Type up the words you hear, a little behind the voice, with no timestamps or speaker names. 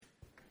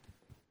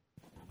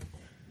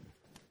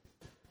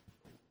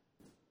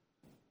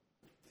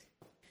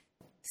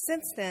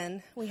Since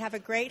then, we have a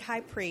great high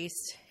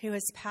priest who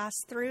has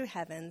passed through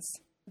heavens,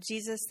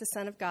 Jesus, the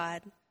Son of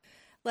God.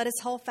 Let us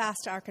hold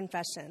fast to our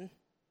confession,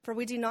 for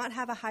we do not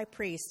have a high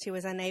priest who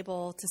is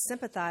unable to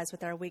sympathize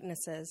with our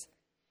weaknesses,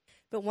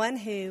 but one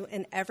who,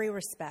 in every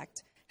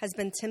respect, has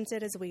been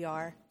tempted as we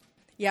are,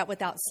 yet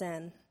without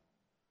sin.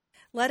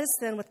 Let us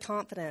then with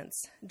confidence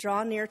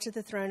draw near to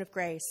the throne of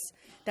grace,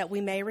 that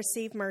we may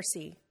receive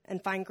mercy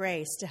and find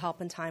grace to help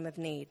in time of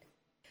need.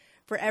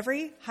 For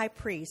every high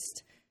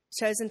priest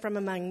chosen from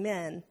among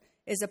men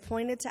is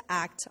appointed to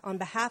act on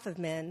behalf of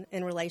men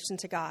in relation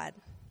to God,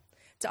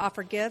 to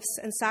offer gifts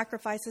and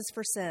sacrifices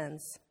for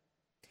sins.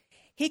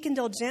 He can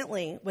deal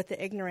gently with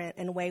the ignorant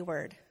and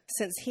wayward,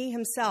 since he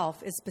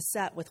himself is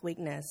beset with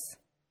weakness.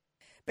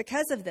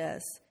 Because of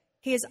this,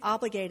 he is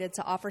obligated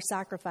to offer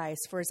sacrifice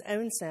for his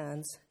own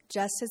sins,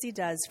 just as he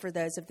does for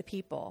those of the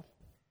people.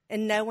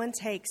 And no one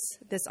takes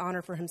this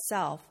honor for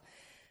himself,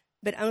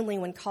 but only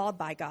when called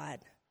by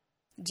God,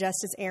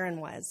 just as Aaron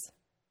was.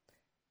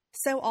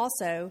 So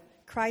also,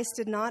 Christ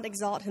did not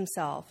exalt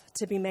himself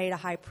to be made a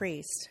high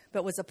priest,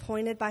 but was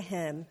appointed by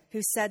him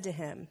who said to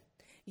him,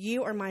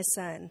 "You are my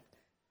son.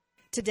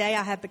 Today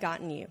I have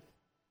begotten you."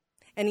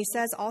 And he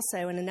says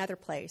also in another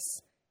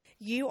place,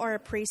 "You are a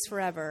priest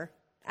forever,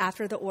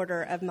 after the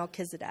order of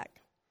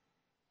Melchizedek."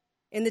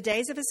 In the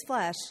days of his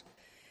flesh,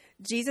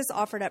 Jesus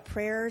offered up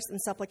prayers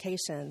and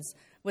supplications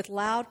with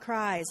loud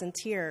cries and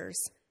tears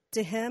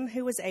to him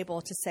who was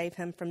able to save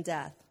him from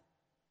death.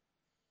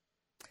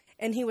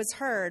 And he was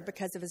heard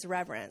because of his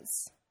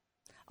reverence.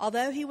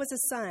 Although he was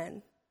a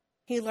son,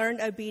 he learned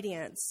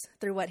obedience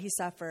through what he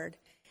suffered,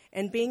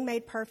 and being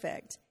made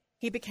perfect,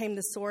 he became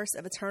the source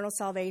of eternal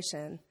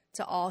salvation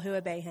to all who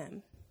obey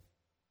him,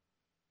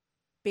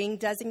 being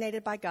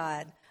designated by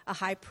God a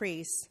high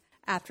priest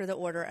after the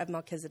order of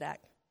Melchizedek.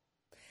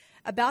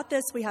 About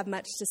this we have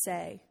much to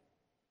say,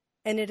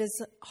 and it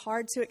is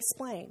hard to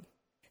explain,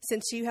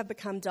 since you have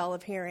become dull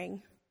of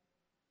hearing.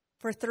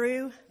 For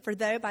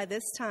though by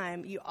this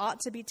time you ought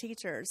to be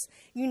teachers,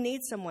 you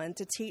need someone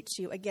to teach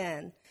you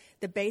again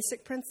the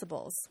basic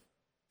principles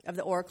of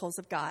the oracles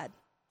of God.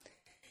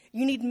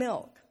 You need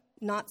milk,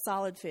 not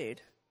solid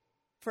food.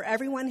 For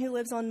everyone who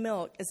lives on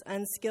milk is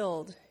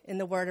unskilled in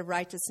the word of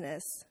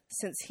righteousness,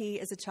 since he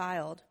is a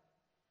child.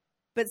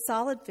 But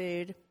solid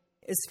food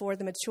is for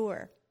the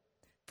mature,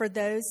 for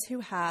those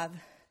who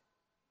have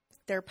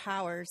their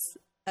powers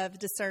of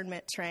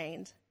discernment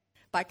trained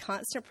by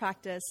constant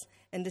practice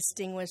and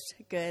distinguished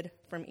good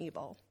from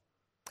evil.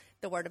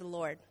 The word of the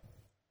Lord.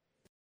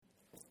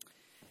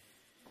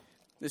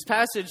 This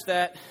passage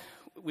that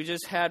we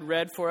just had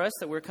read for us,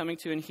 that we're coming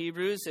to in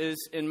Hebrews,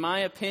 is, in my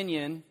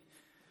opinion,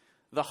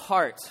 the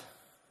heart,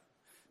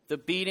 the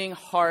beating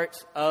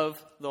heart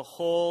of the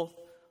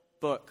whole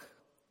book.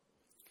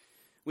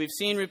 We've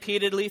seen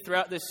repeatedly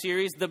throughout this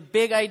series the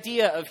big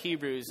idea of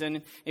Hebrews.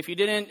 And if you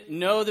didn't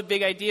know the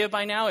big idea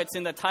by now, it's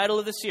in the title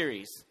of the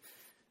series,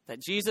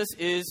 that Jesus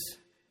is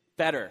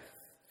better.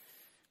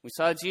 We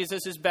saw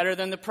Jesus is better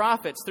than the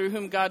prophets, through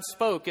whom God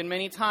spoke in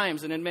many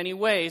times and in many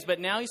ways, but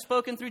now he's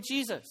spoken through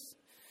Jesus.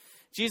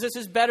 Jesus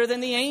is better than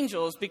the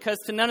angels, because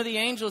to none of the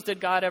angels did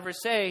God ever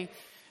say,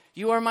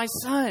 "You are my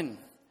son.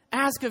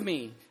 Ask of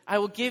me. I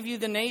will give you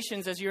the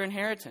nations as your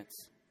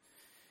inheritance."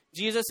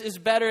 Jesus is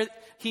better.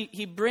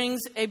 He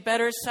brings a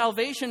better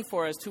salvation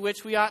for us, to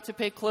which we ought to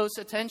pay close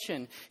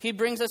attention. He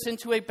brings us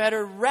into a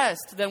better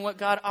rest than what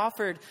God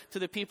offered to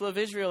the people of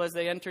Israel as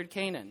they entered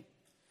Canaan.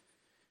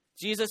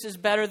 Jesus is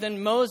better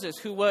than Moses,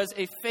 who was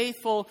a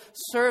faithful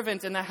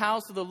servant in the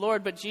house of the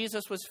Lord, but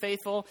Jesus was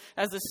faithful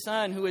as the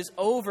son who is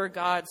over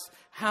God's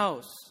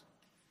house.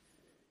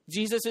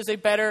 Jesus is a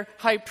better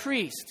high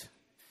priest.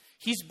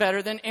 He's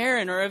better than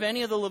Aaron or of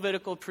any of the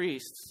Levitical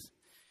priests.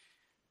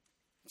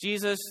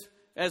 Jesus,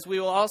 as we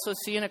will also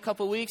see in a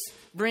couple weeks,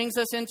 brings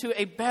us into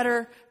a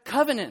better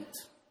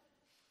covenant.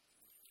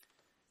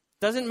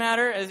 Doesn't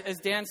matter, as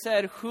Dan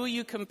said, who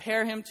you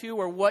compare him to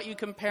or what you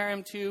compare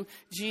him to,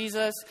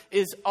 Jesus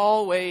is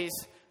always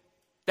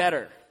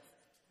better.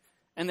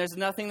 And there's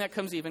nothing that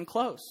comes even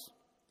close.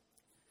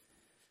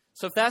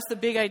 So if that's the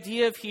big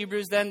idea of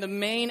Hebrews, then the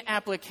main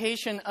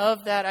application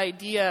of that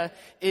idea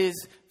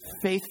is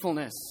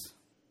faithfulness.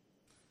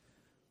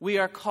 We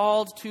are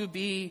called to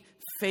be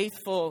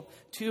faithful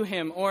to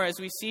him. Or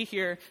as we see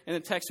here in the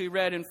text we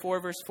read in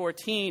 4 verse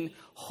 14,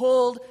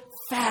 hold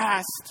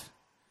fast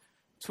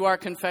to our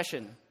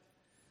confession.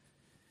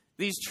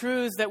 These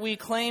truths that we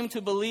claim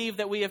to believe,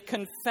 that we have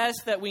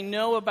confessed that we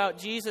know about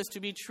Jesus to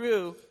be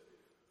true,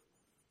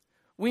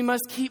 we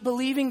must keep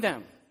believing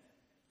them.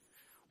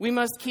 We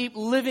must keep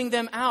living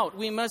them out.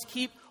 We must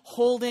keep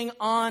holding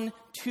on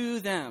to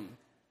them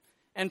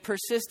and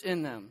persist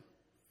in them.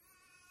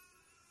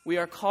 We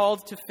are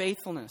called to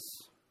faithfulness.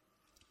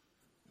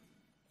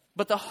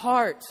 But the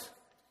heart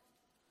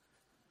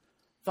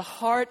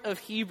of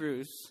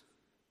Hebrews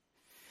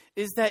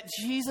is that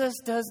Jesus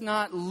does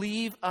not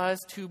leave us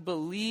to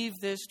believe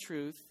this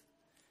truth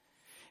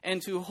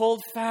and to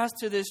hold fast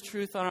to this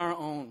truth on our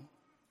own.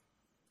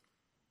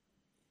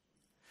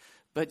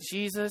 But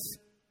Jesus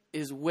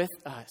is with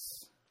us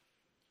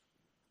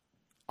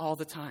all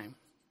the time,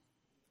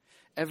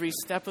 every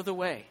step of the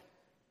way.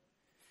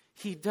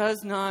 He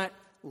does not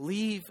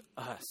leave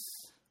us.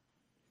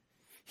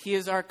 He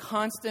is our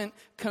constant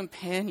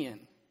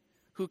companion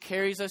who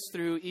carries us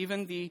through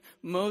even the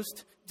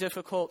most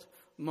difficult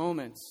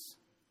moments.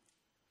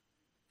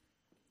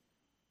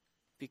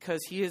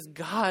 Because he is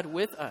God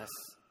with us.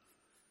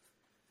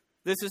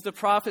 This is the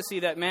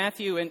prophecy that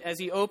Matthew, and as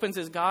he opens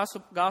his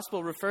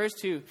gospel, refers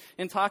to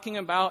in talking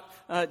about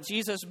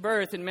Jesus'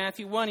 birth. In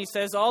Matthew 1, he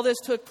says, "All this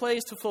took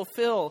place to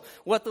fulfill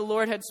what the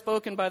Lord had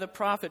spoken by the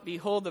prophet.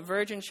 Behold, the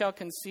virgin shall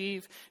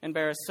conceive and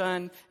bear a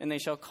son, and they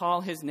shall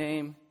call his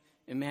name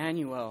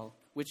Emmanuel,"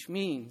 which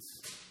means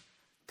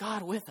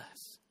God with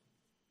us.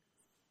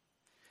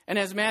 And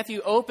as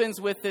Matthew opens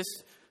with this,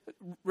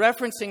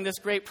 referencing this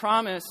great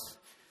promise,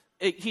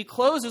 he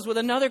closes with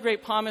another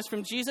great promise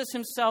from Jesus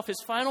himself, his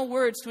final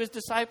words to his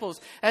disciples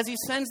as he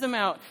sends them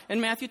out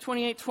in Matthew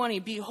 28:20.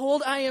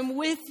 "Behold, I am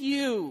with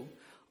you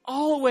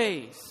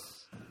always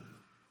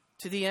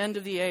to the end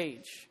of the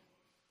age."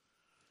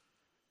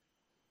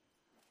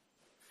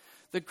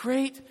 The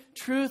great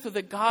truth of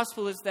the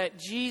gospel is that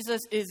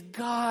Jesus is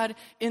God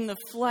in the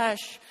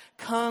flesh,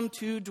 come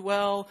to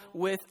dwell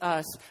with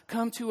us,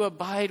 come to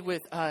abide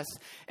with us,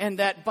 and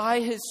that by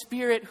his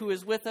Spirit who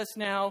is with us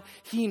now,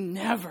 he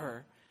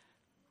never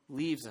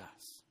leaves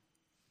us.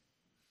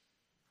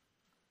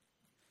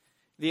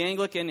 The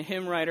Anglican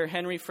hymn writer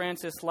Henry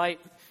Francis Lyte,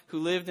 who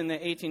lived in the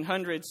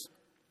 1800s,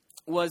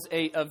 was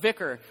a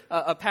vicar,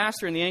 a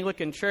pastor in the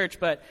Anglican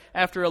Church, but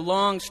after a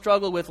long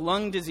struggle with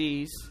lung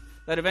disease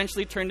that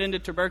eventually turned into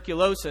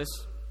tuberculosis,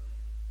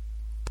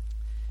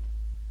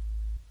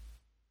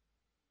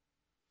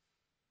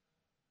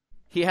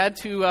 he had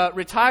to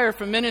retire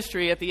from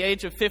ministry at the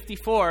age of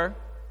 54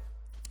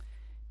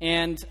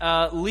 and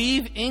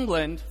leave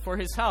England for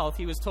his health.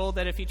 He was told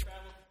that if he tried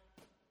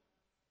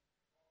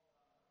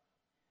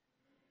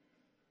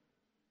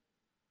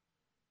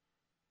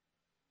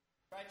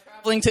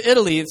traveling to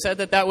Italy, it said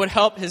that would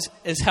help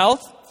his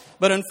health.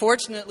 But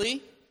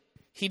unfortunately,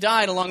 he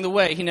died along the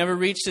way. He never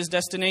reached his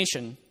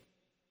destination.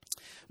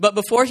 But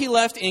before he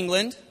left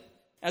England,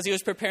 as he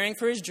was preparing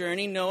for his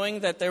journey,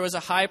 knowing that there was a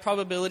high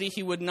probability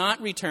he would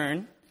not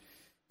return,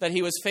 that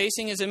he was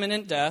facing his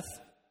imminent death,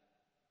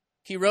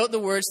 he wrote the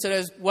words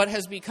to what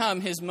has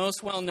become his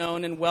most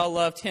well-known and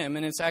well-loved hymn,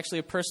 and it's actually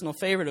a personal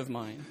favorite of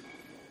mine.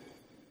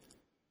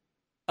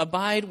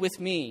 "Abide with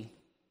me.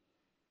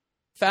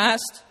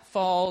 Fast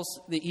falls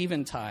the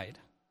eventide.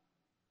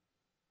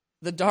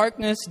 The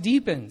darkness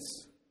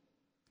deepens.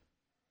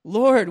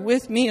 Lord,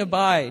 with me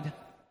abide.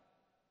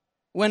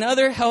 When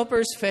other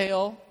helpers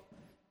fail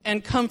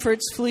and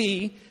comforts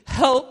flee,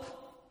 help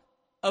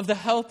of the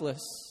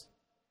helpless,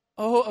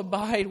 oh,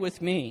 abide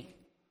with me.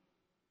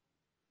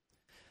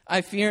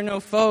 I fear no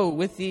foe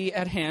with thee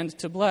at hand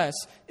to bless.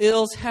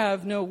 Ills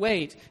have no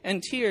weight,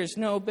 and tears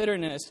no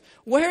bitterness.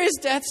 Where is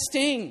death's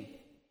sting?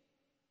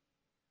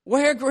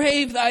 Where,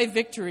 grave, thy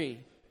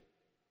victory?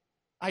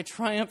 I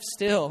triumph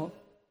still,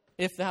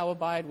 if thou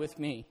abide with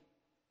me.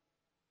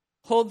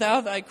 Hold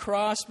thou thy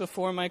cross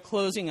before my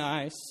closing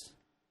eyes.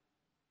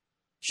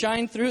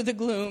 Shine through the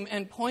gloom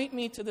and point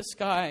me to the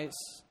skies.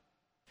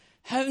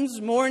 Heaven's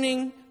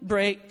morning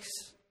breaks,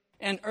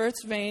 and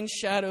earth's vain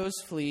shadows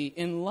flee.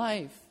 In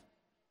life,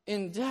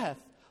 in death,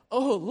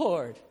 O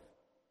Lord,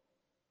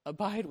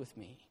 abide with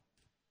me."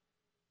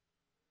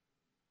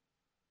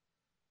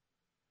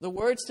 The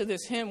words to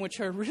this hymn, which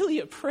are really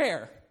a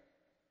prayer,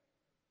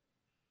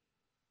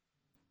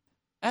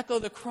 echo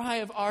the cry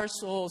of our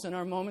souls in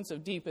our moments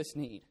of deepest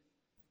need.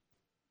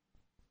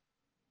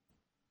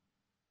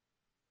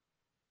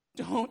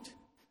 Don't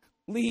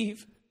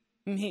leave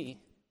me.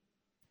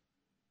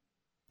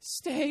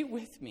 Stay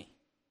with me.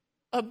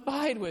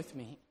 Abide with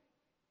me.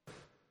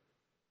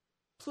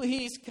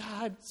 Please,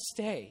 God,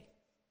 stay.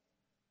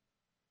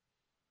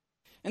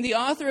 And the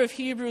author of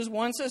Hebrews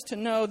wants us to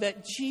know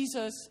that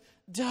Jesus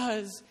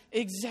does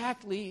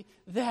exactly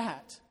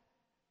that.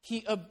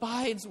 He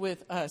abides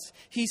with us.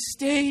 He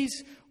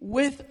stays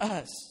with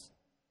us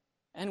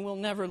and will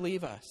never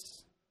leave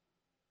us.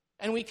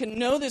 And we can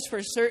know this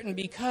for certain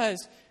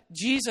because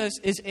Jesus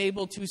is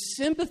able to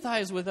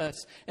sympathize with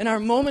us in our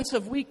moments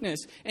of weakness.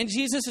 And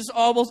Jesus is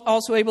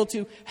also able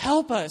to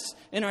help us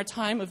in our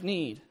time of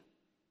need.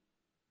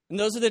 And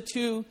those are the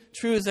two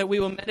truths that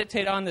we will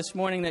meditate on this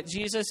morning, that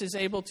Jesus is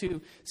able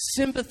to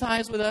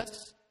sympathize with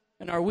us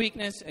in our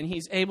weakness, and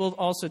he's able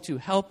also to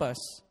help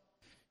us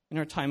in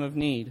our time of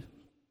need.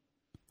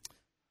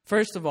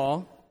 First of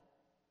all,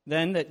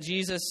 then, that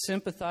Jesus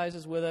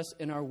sympathizes with us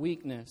in our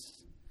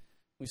weakness.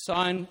 We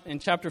saw in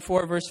chapter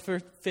 4, verse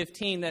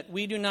 15, that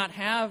we do not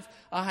have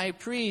a high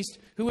priest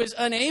who is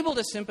unable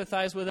to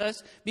sympathize with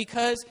us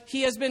because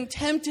he has been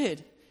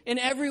tempted in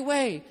every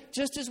way,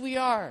 just as we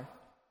are,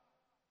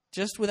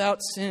 just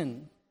without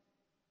sin.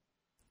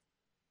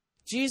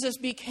 Jesus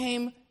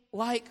became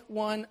like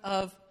one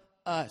of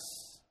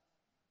us,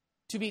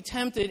 to be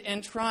tempted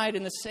and tried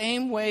in the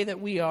same way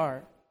that we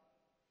are.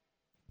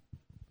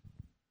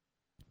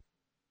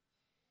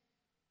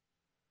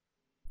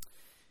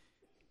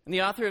 And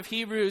the author of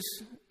Hebrews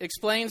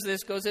explains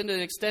this, goes into an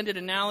extended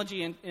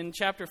analogy in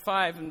chapter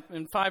 5,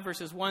 in 5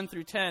 verses 1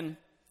 through 10,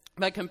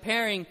 by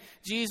comparing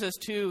Jesus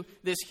to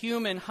this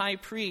human high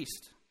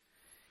priest.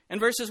 In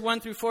verses 1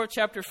 through 4 of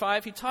chapter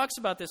 5, he talks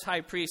about this high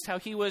priest, how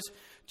he was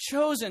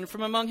chosen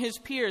from among his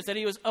peers, that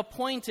he was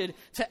appointed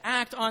to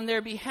act on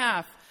their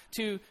behalf,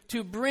 to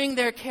bring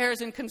their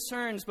cares and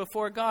concerns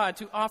before God,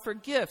 to offer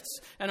gifts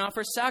and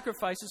offer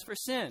sacrifices for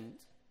sin.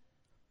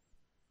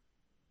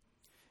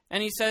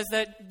 And he says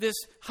that this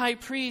high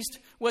priest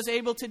was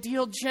able to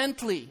deal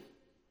gently,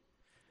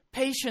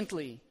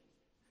 patiently,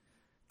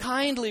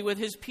 kindly with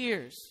his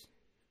peers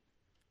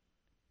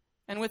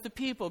and with the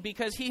people,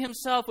 because he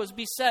himself was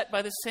beset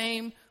by the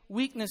same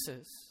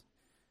weaknesses.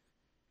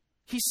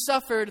 He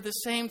suffered the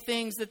same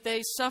things that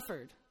they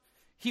suffered.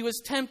 He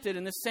was tempted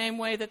in the same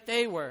way that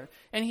they were,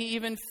 and he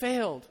even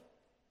failed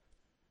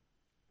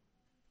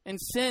and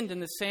sinned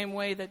in the same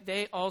way that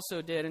they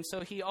also did. And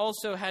so he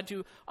also had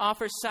to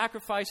offer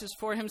sacrifices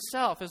for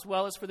himself as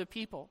well as for the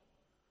people.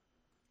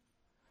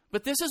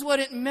 But this is what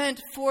it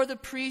meant for the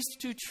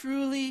priest to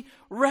truly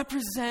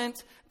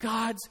represent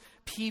God's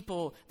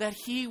people, that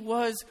he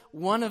was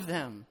one of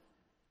them.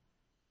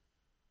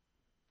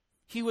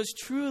 He was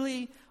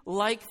truly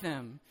like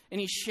them,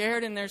 and he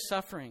shared in their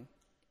suffering.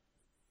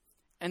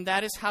 And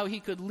that is how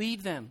he could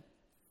lead them.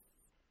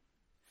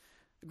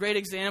 A great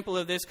example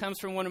of this comes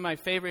from one of my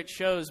favorite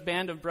shows,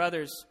 Band of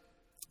Brothers,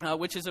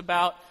 which is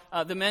about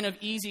the men of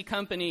Easy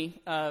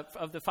Company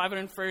of the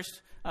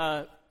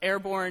 501st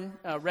Airborne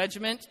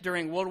Regiment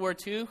during World War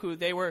II, who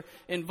they were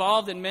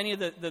involved in many of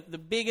the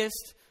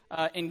biggest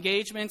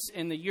engagements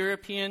in the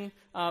European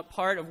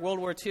part of World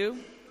War II.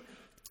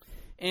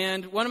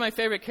 And one of my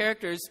favorite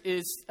characters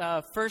is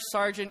First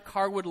Sergeant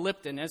Carwood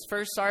Lipton. As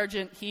First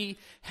Sergeant, he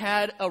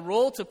had a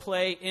role to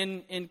play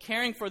in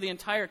caring for the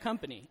entire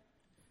company.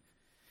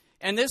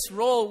 And this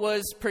role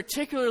was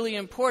particularly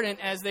important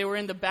as they were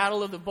in the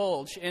Battle of the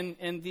Bulge in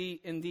the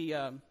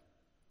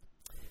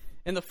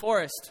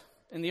forest,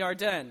 in the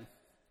Ardennes.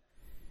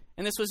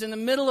 And this was in the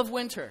middle of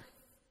winter.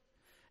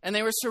 And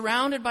they were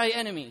surrounded by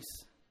enemies.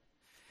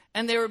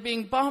 And they were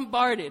being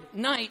bombarded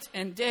night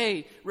and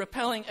day,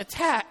 repelling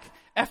attack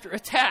after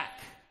attack.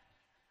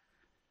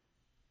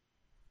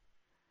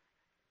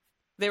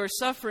 They were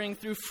suffering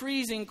through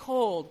freezing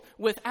cold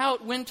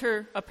without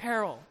winter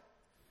apparel.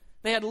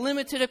 They had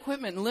limited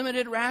equipment and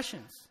limited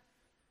rations.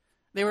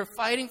 They were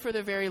fighting for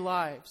their very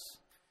lives,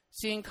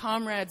 seeing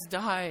comrades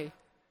die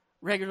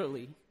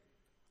regularly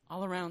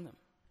all around them.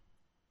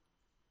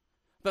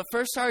 But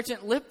First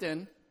Sergeant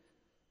Lipton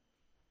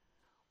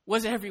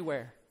was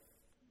everywhere.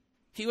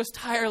 He was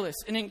tireless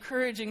in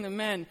encouraging the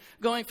men,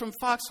 going from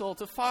foxhole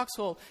to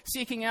foxhole,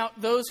 seeking out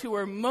those who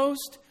were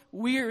most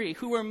weary,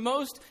 who were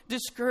most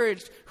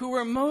discouraged, who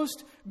were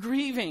most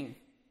grieving.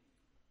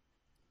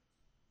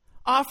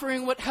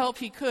 Offering what help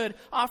he could,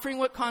 offering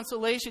what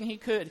consolation he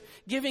could,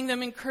 giving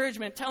them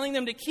encouragement, telling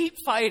them to keep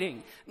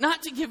fighting,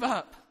 not to give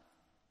up.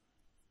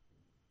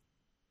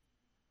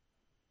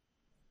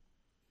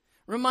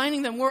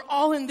 Reminding them, we're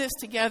all in this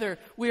together.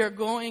 We are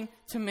going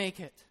to make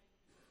it.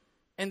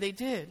 And they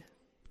did.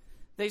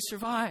 They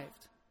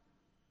survived.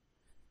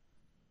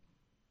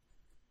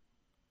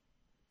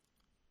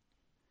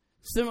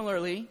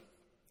 Similarly,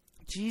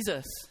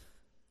 Jesus,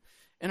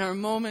 in our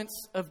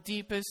moments of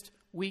deepest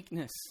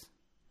weakness,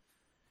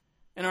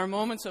 in our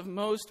moments of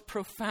most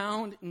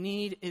profound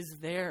need, is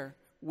there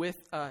with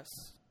us.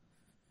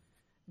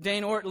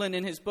 Dane Ortland,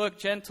 in his book,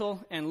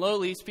 Gentle and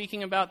Lowly,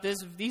 speaking about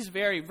these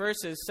very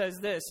verses, says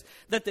this,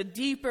 that the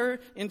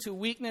deeper into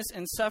weakness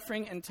and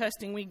suffering and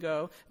testing we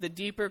go, the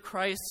deeper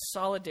Christ's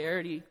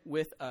solidarity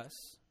with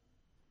us.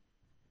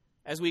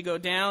 As we go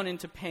down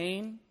into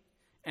pain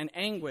and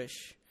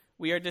anguish,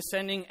 we are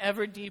descending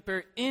ever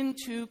deeper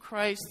into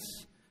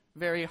Christ's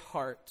very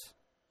heart,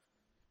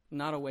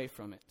 not away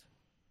from it.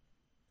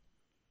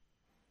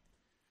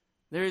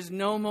 There is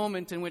no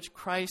moment in which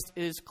Christ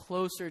is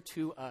closer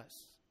to us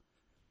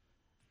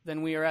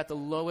than we are at the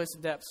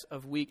lowest depths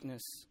of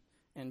weakness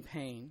and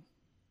pain.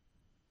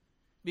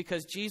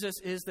 Because Jesus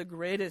is the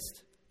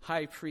greatest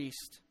high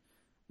priest.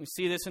 We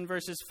see this in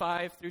verses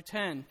 5 through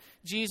 10.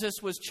 Jesus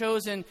was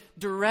chosen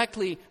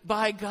directly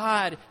by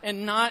God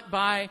and not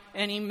by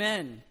any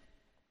men.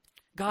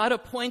 God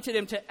appointed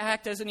him to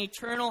act as an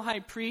eternal high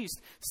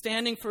priest,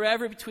 standing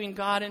forever between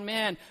God and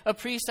man, a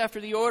priest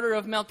after the order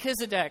of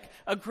Melchizedek,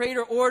 a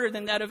greater order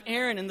than that of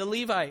Aaron and the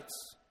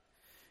Levites.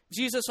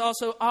 Jesus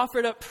also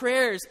offered up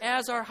prayers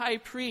as our high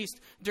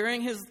priest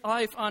during his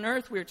life on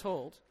earth, we're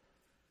told.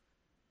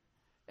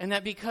 And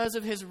that because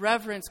of his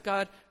reverence,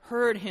 God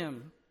heard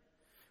him.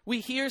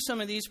 We hear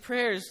some of these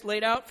prayers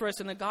laid out for us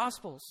in the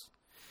Gospels.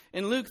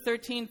 In Luke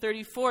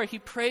 13:34, he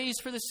prays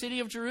for the city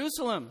of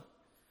Jerusalem.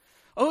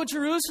 "O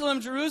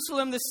Jerusalem,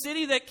 Jerusalem, the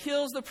city that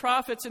kills the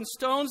prophets and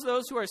stones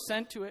those who are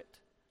sent to it.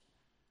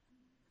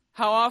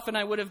 How often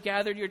I would have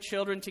gathered your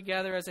children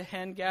together as a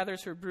hen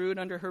gathers her brood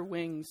under her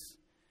wings,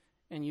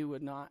 and you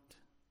would not."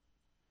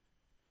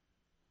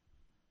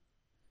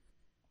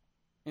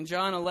 In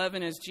John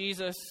 11, as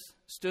Jesus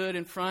stood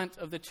in front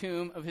of the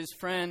tomb of his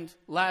friend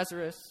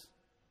Lazarus,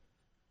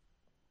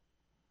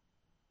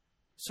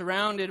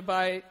 surrounded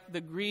by the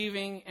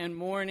grieving and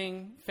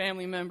mourning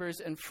family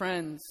members and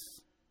friends.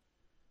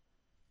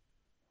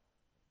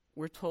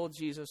 We're told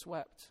Jesus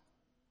wept.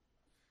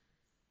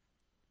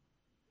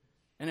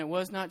 And it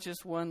was not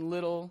just one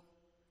little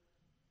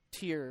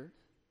tear,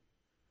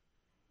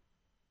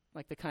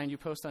 like the kind you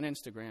post on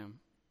Instagram.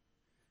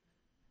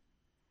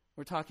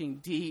 We're talking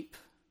deep,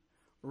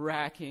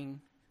 racking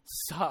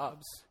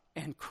sobs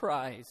and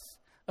cries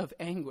of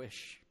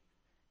anguish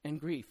and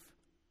grief.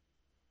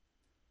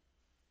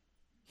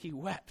 He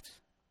wept.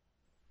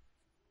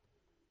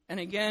 And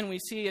again, we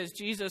see as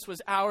Jesus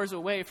was hours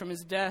away from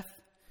his death,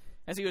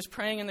 as he was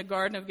praying in the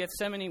Garden of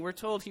Gethsemane, we're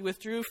told he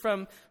withdrew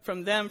from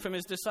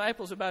his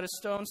disciples, about a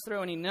stone's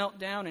throw, and he knelt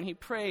down and he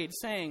prayed,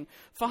 saying,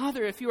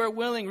 "Father, if you are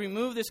willing,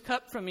 remove this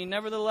cup from me.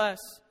 Nevertheless,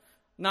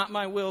 not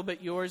my will,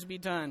 but yours be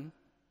done."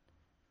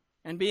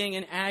 And being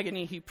in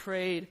agony, he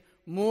prayed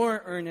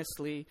more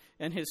earnestly,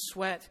 and his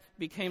sweat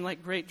became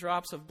like great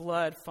drops of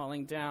blood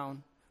falling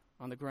down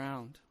on the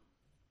ground.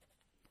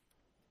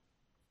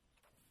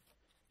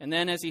 And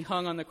then as he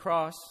hung on the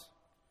cross,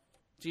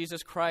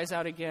 Jesus cries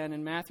out again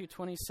in Matthew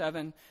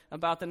 27.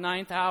 About the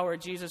 9th hour,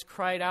 Jesus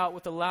cried out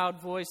with a loud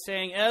voice,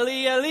 saying,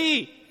 "Eli,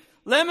 Eli,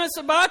 lema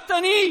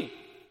sabachthani?"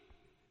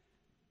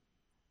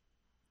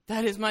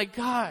 That is, my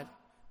God,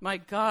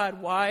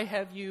 why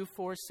have you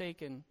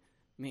forsaken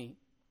me?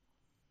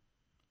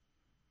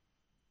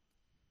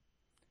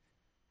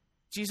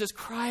 Jesus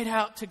cried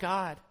out to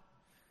God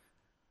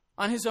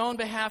on his own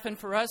behalf and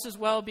for us as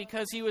well,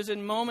 because he was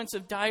in moments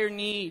of dire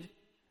need.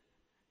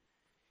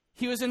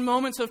 He was in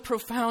moments of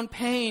profound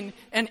pain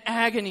and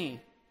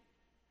agony.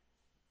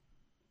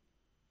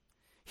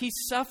 He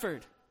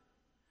suffered.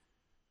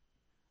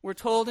 We're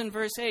told in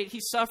verse 8,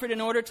 he suffered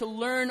in order to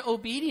learn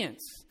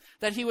obedience,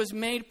 that he was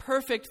made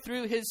perfect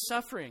through his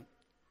suffering.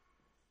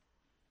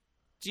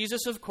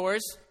 Jesus, of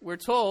course, we're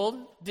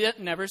told,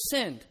 never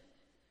sinned,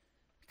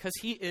 because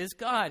he is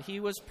God. He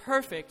was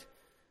perfect,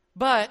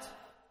 but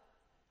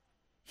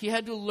he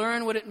had to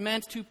learn what it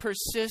meant to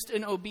persist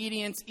in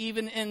obedience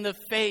even in the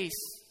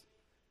face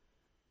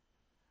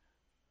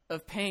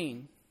of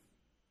pain,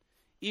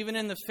 even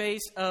in the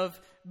face of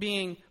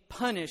being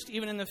punished,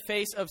 even in the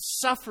face of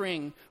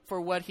suffering for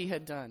what he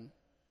had done.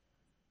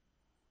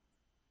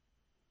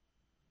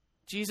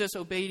 Jesus'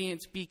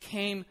 obedience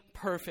became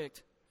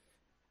perfect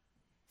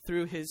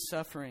through his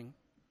suffering.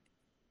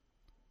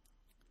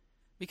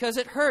 Because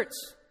it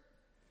hurts.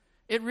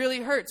 It really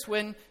hurts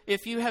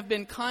if you have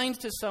been kind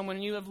to someone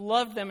and you have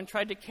loved them and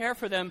tried to care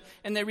for them,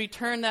 and they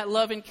return that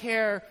love and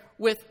care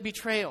with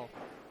betrayal,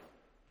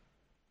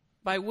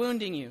 by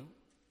wounding you.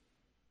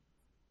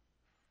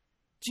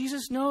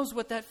 Jesus knows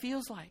what that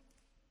feels like.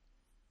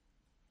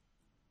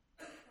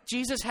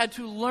 Jesus had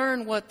to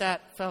learn what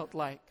that felt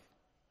like.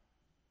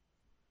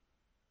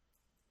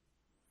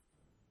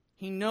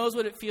 He knows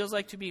what it feels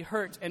like to be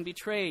hurt and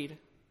betrayed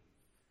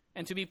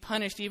and to be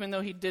punished even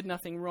though he did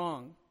nothing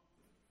wrong.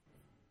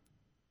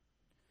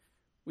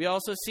 We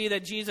also see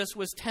that Jesus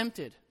was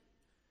tempted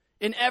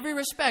in every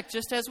respect,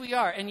 just as we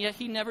are, and yet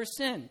he never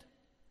sinned.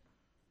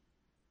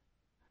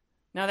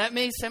 Now, that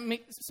may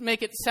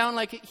make it sound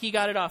like he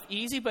got it off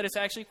easy, but it's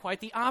actually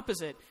quite the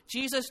opposite.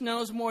 Jesus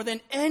knows more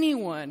than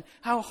anyone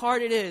how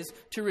hard it is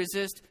to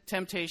resist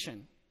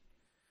temptation.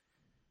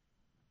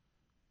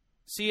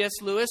 C.S.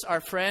 Lewis, our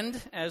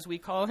friend, as we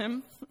call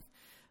him,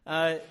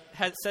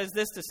 says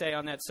this to say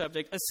on that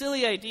subject: "A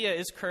silly idea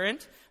is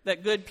current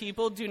that good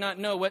people do not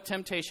know what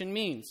temptation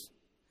means.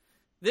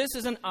 This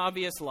is an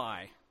obvious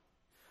lie.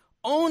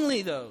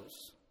 Only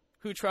those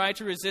who try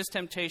to resist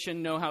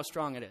temptation know how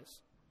strong it is.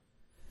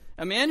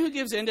 A man who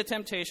gives in to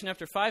temptation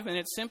after 5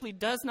 minutes simply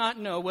does not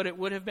know what it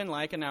would have been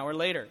like an hour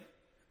later.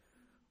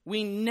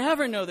 We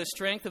never know the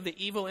strength of the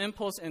evil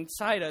impulse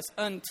inside us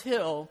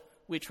until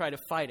we try to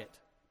fight it.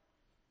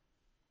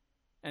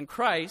 And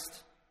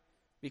Christ,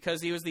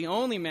 because he was the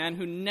only man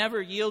who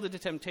never yielded to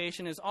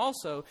temptation, is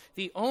also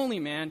the only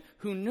man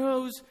who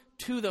knows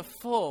to the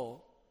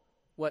full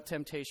what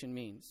temptation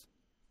means."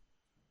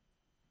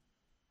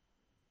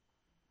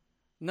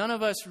 None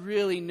of us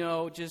really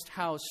know just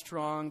how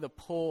strong the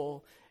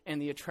pull and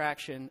the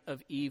attraction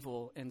of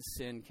evil and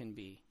sin can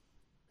be.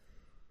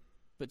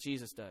 But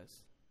Jesus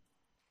does.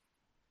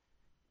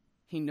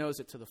 He knows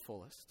it to the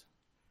fullest.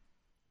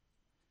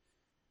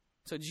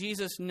 So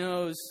Jesus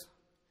knows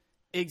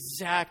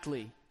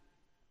exactly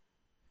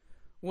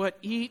what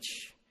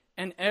each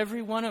and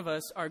every one of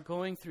us are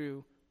going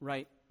through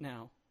right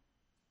now.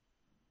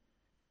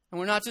 And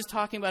we're not just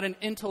talking about an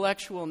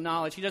intellectual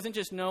knowledge. He doesn't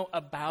just know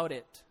about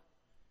it.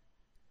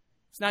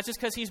 It's not just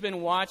because he's been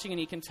watching and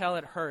he can tell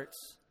it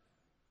hurts.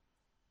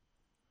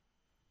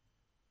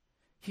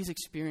 He's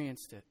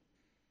experienced it.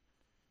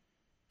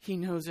 He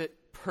knows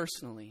it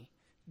personally,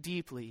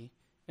 deeply,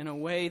 in a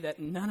way that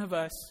none of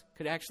us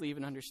could actually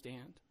even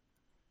understand.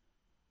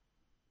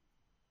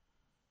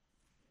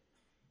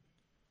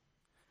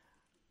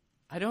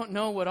 I don't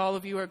know what all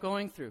of you are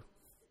going through.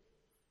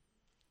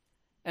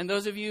 And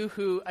those of you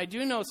who, I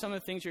do know some of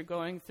the things you're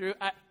going through,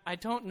 I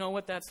don't know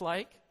what that's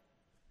like.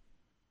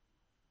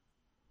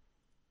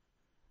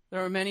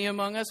 There are many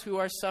among us who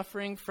are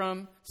suffering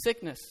from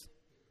sickness,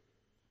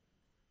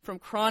 from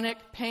chronic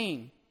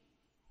pain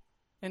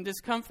and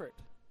discomfort.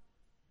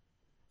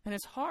 And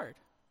it's hard.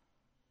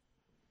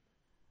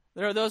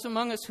 There are those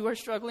among us who are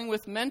struggling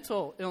with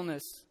mental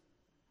illness,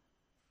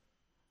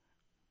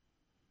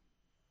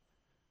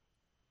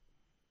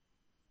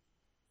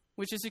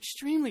 which is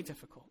extremely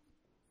difficult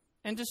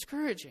and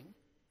discouraging.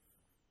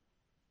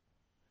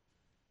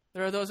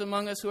 There are those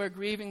among us who are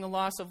grieving the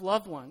loss of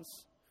loved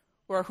ones,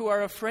 or who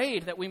are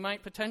afraid that we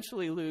might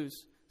potentially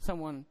lose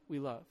someone we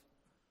love.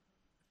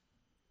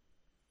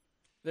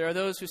 There are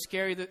those who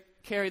carry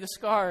the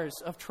scars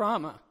of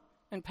trauma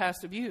and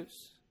past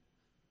abuse.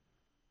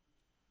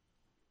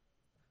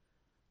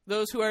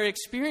 Those who are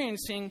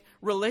experiencing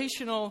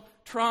relational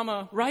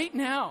trauma right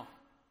now,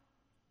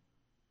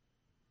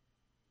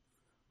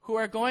 who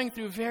are going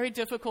through very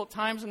difficult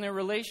times in their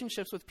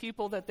relationships with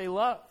people that they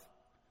love.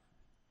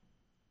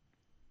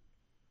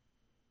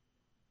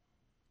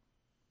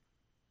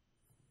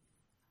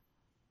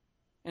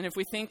 And if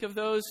we think of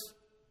those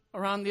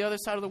around the other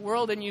side of the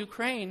world in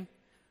Ukraine,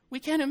 we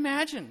can't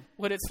imagine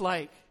what it's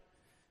like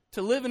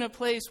to live in a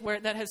place where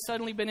that has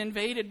suddenly been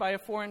invaded by a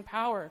foreign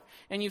power,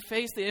 and you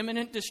face the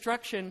imminent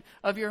destruction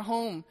of your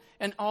home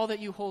and all that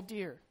you hold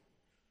dear.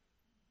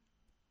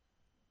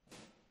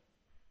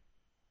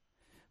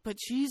 But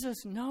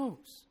Jesus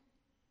knows.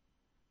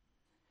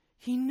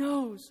 He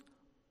knows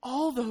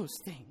all those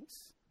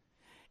things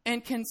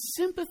and can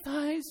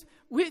sympathize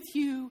with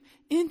you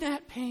in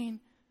that pain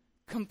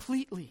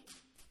completely.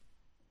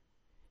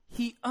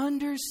 He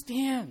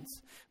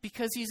understands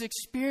because he's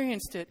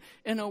experienced it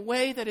in a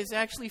way that is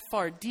actually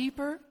far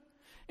deeper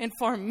and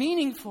far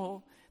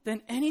meaningful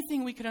than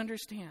anything we could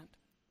understand.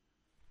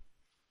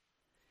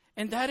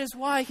 And that is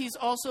why he's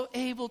also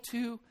able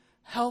to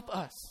help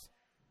us.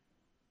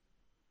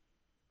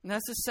 And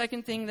that's the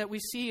second thing that we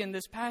see in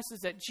this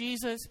passage, that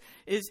Jesus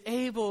is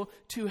able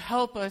to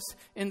help us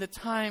in the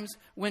times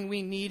when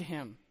we need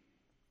him.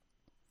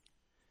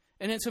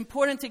 And it's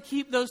important to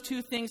keep those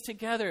two things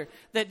together,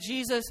 that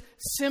Jesus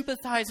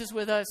sympathizes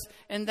with us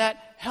and that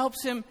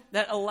helps him,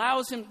 that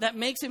allows him, that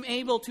makes him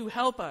able to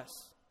help us.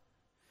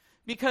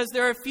 Because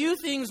there are few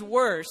things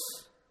worse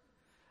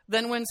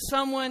than when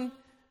someone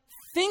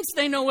thinks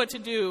they know what to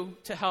do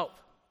to help,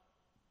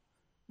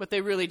 but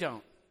they really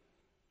don't.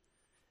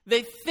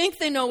 They think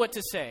they know what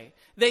to say.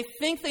 They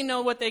think they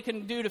know what they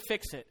can do to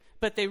fix it,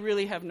 but they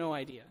really have no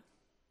idea.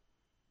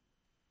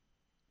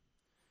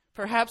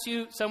 Perhaps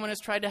someone has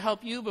tried to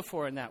help you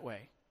before in that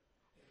way.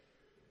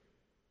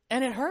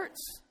 And it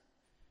hurts.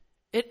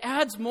 It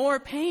adds more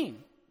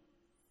pain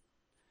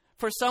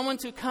for someone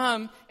to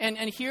come and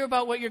hear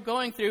about what you're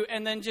going through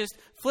and then just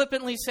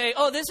flippantly say,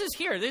 oh, this is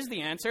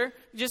the answer.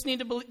 You just need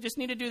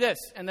to do this.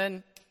 And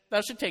then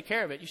that should take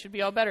care of it. You should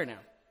be all better now.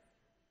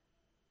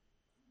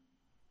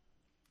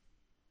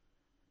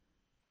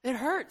 It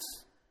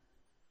hurts.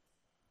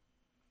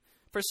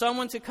 For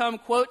someone to come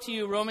quote to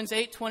you Romans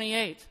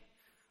 8:28.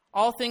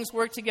 All things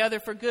work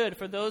together for good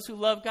for those who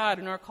love God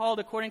and are called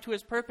according to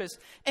his purpose.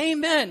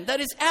 Amen.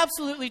 That is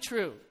absolutely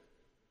true.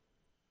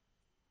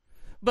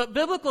 But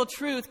biblical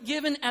truth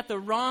given at the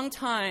wrong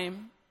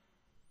time,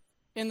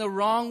 in the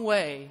wrong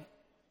way,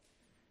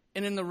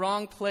 and in the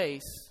wrong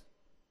place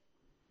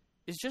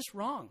is just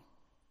wrong.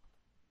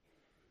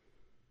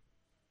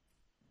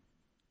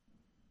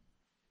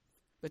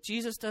 But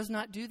Jesus does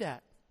not do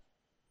that.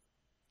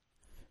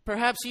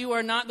 Perhaps you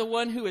are not the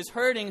one who is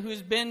hurting,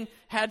 who's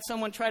had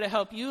someone try to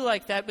help you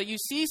like that, but you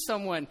see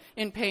someone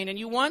in pain and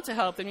you want to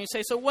help them. You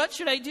say, so what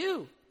should I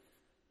do?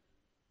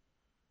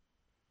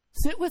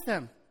 Sit with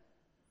them.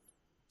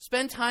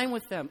 Spend time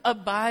with them.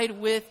 Abide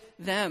with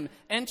them.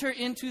 Enter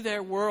into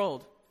their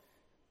world,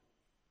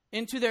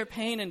 into their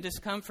pain and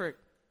discomfort.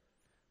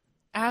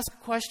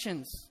 Ask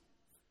questions.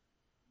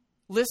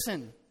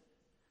 Listen.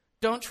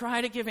 Don't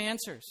try to give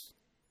answers.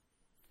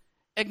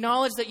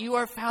 Acknowledge that you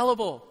are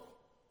fallible.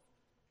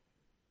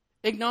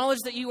 Acknowledge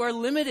that you are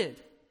limited.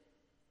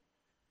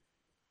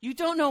 You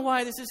don't know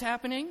why this is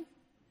happening.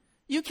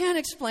 You can't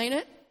explain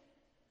it.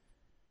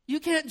 You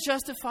can't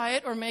justify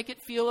it or make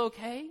it feel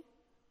okay.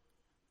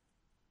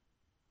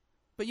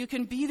 But you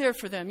can be there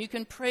for them. You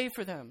can pray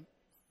for them.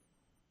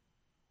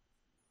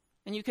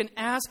 And you can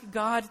ask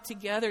God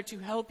together to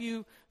help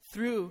you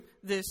through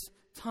this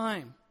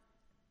time.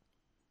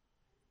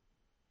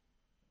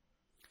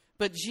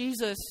 But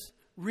Jesus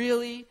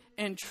really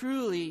and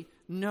truly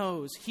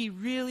knows. He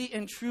really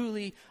and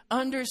truly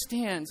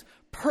understands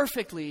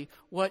perfectly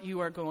what you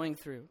are going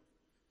through.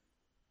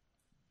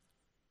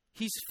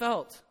 He's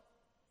felt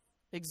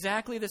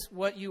exactly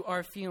what you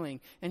are feeling,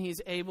 and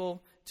he's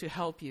able to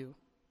help you.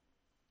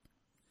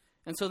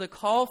 And so the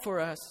call for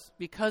us,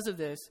 because of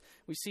this,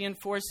 we see in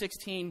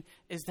 4:16,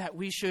 is that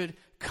we should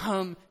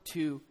come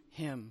to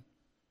him.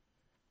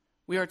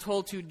 We are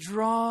told to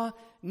draw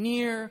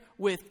near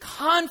with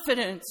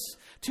confidence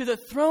to the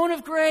throne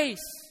of grace,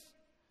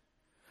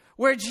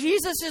 where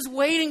Jesus is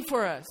waiting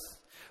for us,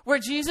 where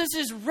Jesus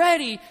is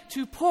ready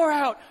to pour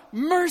out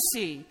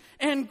mercy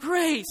and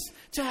grace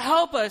to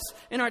help us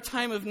in our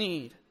time of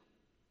need.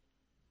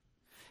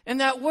 And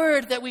that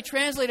word that we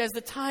translate as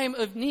the time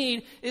of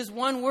need is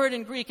one word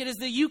in Greek. It is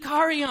the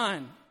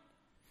eukarion,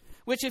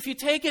 which if you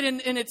take it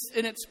in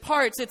its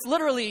parts, it's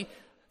literally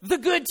the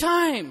good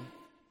time,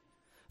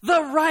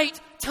 the right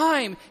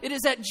time. It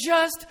is at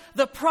just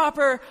the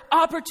proper,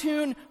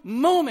 opportune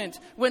moment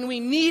when we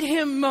need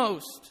Him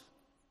most.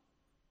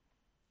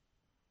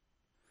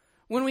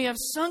 When we have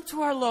sunk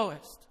to our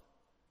lowest,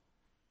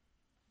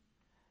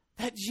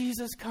 that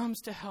Jesus comes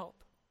to help.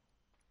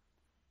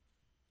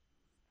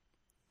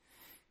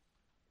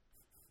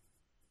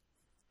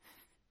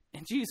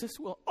 And Jesus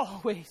will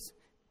always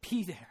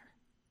be there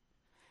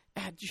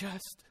at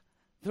just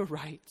the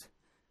right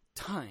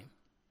time.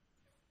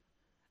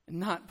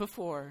 Not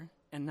before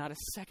and not a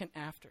second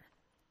after.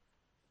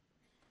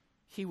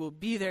 He will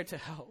be there to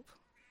help.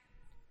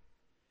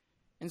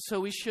 And so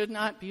we should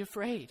not be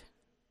afraid.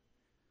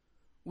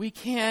 We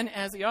can,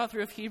 as the author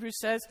of Hebrews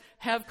says,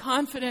 have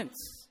confidence.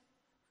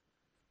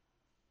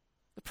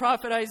 The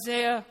prophet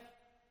Isaiah,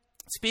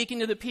 speaking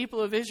to the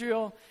people of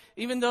Israel,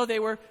 even though they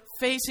were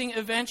facing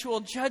eventual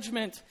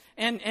judgment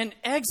and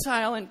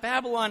exile in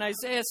Babylon,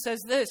 Isaiah says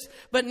this,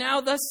 "But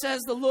now thus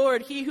says the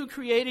Lord, He who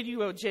created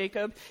you, O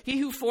Jacob, He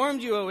who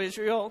formed you, O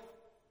Israel,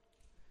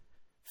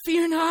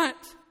 fear not,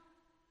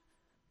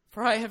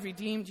 for I have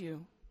redeemed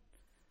you.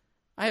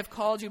 I have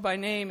called you by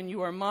name, and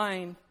you are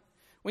mine.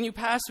 When you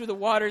pass through the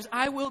waters,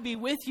 I will be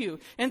with you,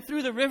 and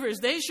through the rivers,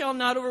 they shall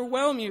not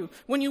overwhelm you.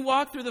 When you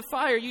walk through the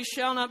fire, you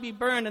shall not be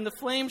burned, and the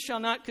flame shall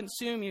not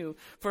consume you.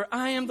 For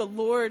I am the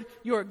Lord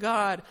your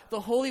God, the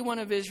Holy One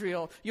of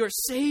Israel, your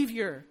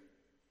Savior.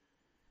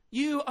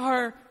 You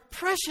are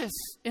precious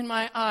in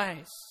my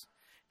eyes,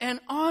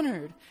 and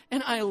honored,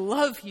 and I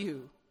love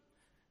you.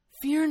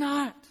 Fear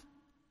not,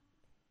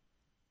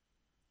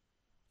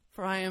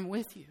 for I am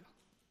with you."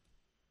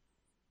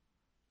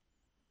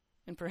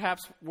 And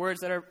perhaps words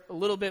that are a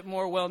little bit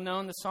more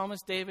well-known, the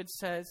psalmist David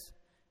says,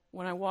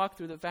 "When I walk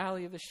through the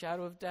valley of the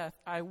shadow of death,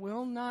 I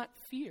will not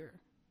fear,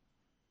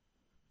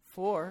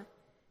 for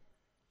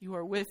you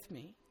are with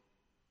me."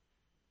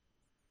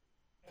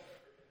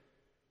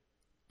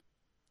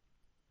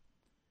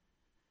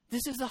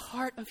 This is the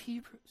heart of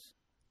Hebrews.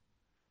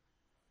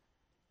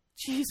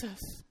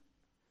 Jesus,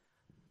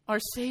 our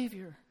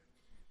Savior,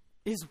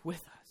 is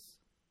with us.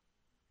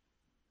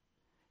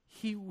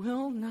 He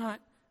will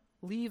not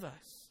leave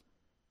us.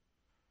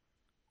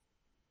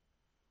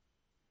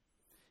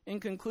 In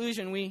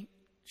conclusion, we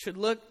should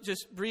look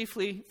just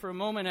briefly for a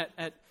moment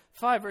at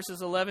 5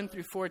 verses 11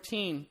 through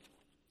 14.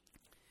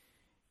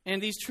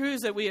 And these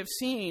truths that we have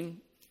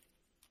seen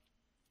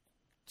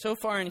so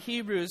far in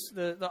Hebrews,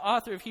 the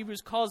author of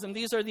Hebrews calls them,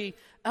 these are the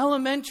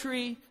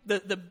elementary,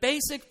 the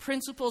basic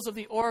principles of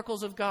the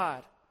oracles of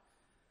God.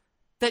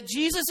 That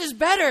Jesus is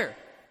better.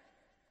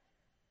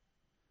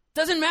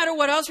 Doesn't matter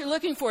what else you're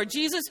looking for.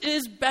 Jesus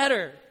is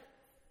better.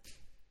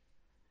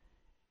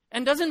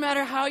 And doesn't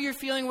matter how you're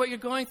feeling, what you're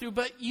going through,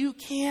 but you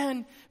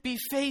can be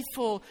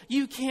faithful.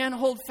 You can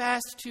hold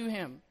fast to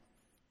Him.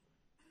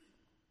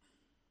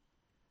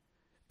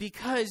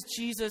 Because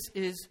Jesus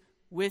is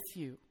with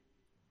you.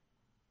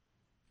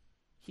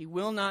 He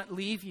will not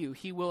leave you.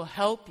 He will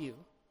help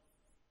you.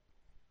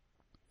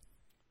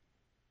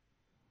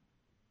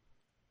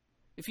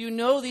 If you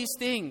know these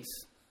things,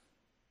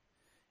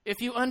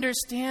 if you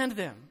understand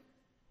them,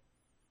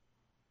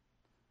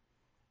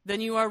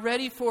 then you are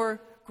ready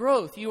for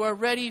growth. You are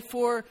ready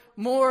for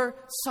more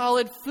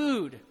solid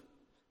food,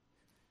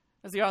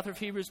 as the author of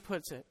Hebrews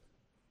puts it.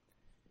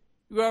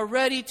 You are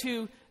ready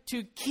to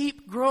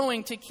keep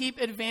growing, to keep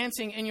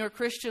advancing in your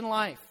Christian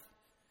life.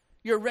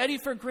 You're ready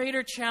for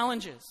greater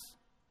challenges.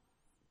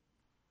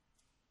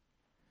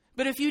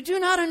 But if you do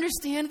not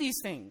understand these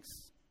things,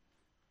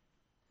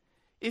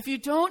 if you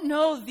don't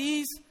know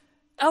these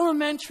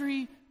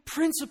elementary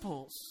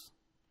principles,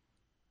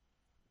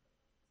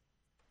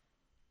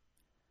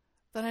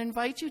 then I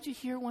invite you to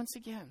hear once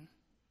again.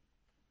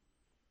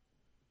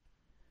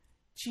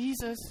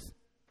 Jesus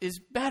is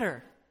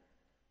better.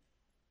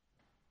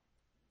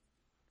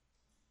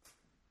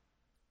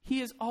 He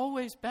is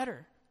always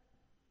better.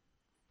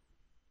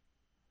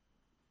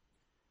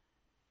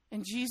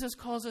 And Jesus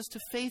calls us to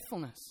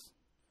faithfulness.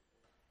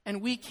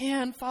 And we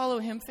can follow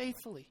Him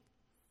faithfully.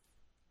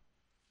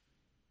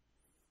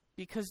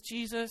 Because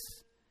Jesus,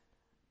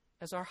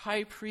 as our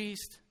high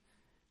priest,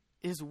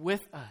 is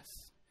with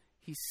us.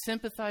 He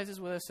sympathizes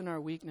with us in our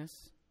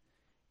weakness,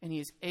 and He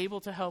is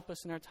able to help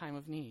us in our time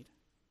of need.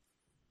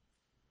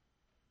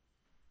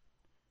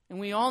 And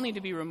we all need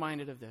to be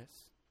reminded of this,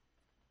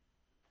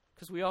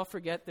 because we all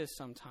forget this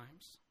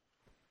sometimes.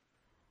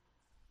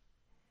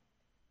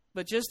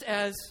 But just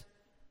as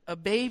a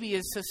baby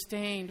is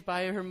sustained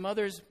by her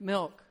mother's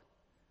milk,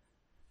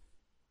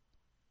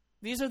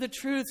 these are the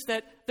truths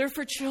that they're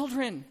for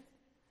children.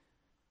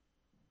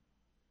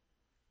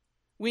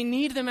 We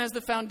need them as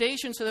the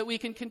foundation so that we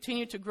can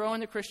continue to grow in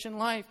the Christian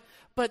life.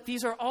 But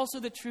these are also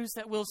the truths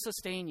that will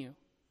sustain you.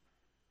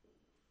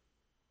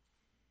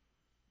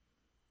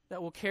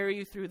 that will carry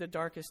you through the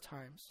darkest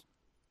times.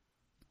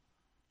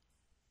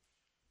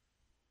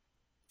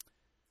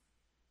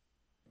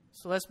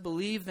 So let's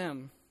believe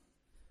them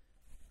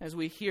as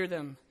we hear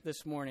them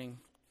this morning,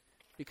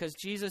 because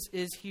Jesus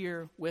is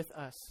here with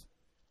us.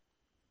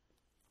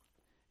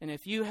 And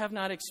if you have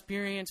not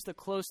experienced the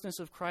closeness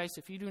of Christ,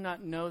 if you do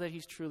not know that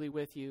he's truly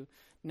with you,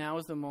 now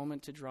is the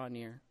moment to draw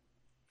near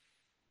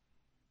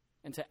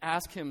and to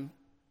ask him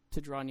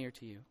to draw near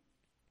to you.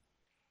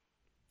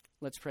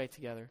 Let's pray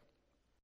together.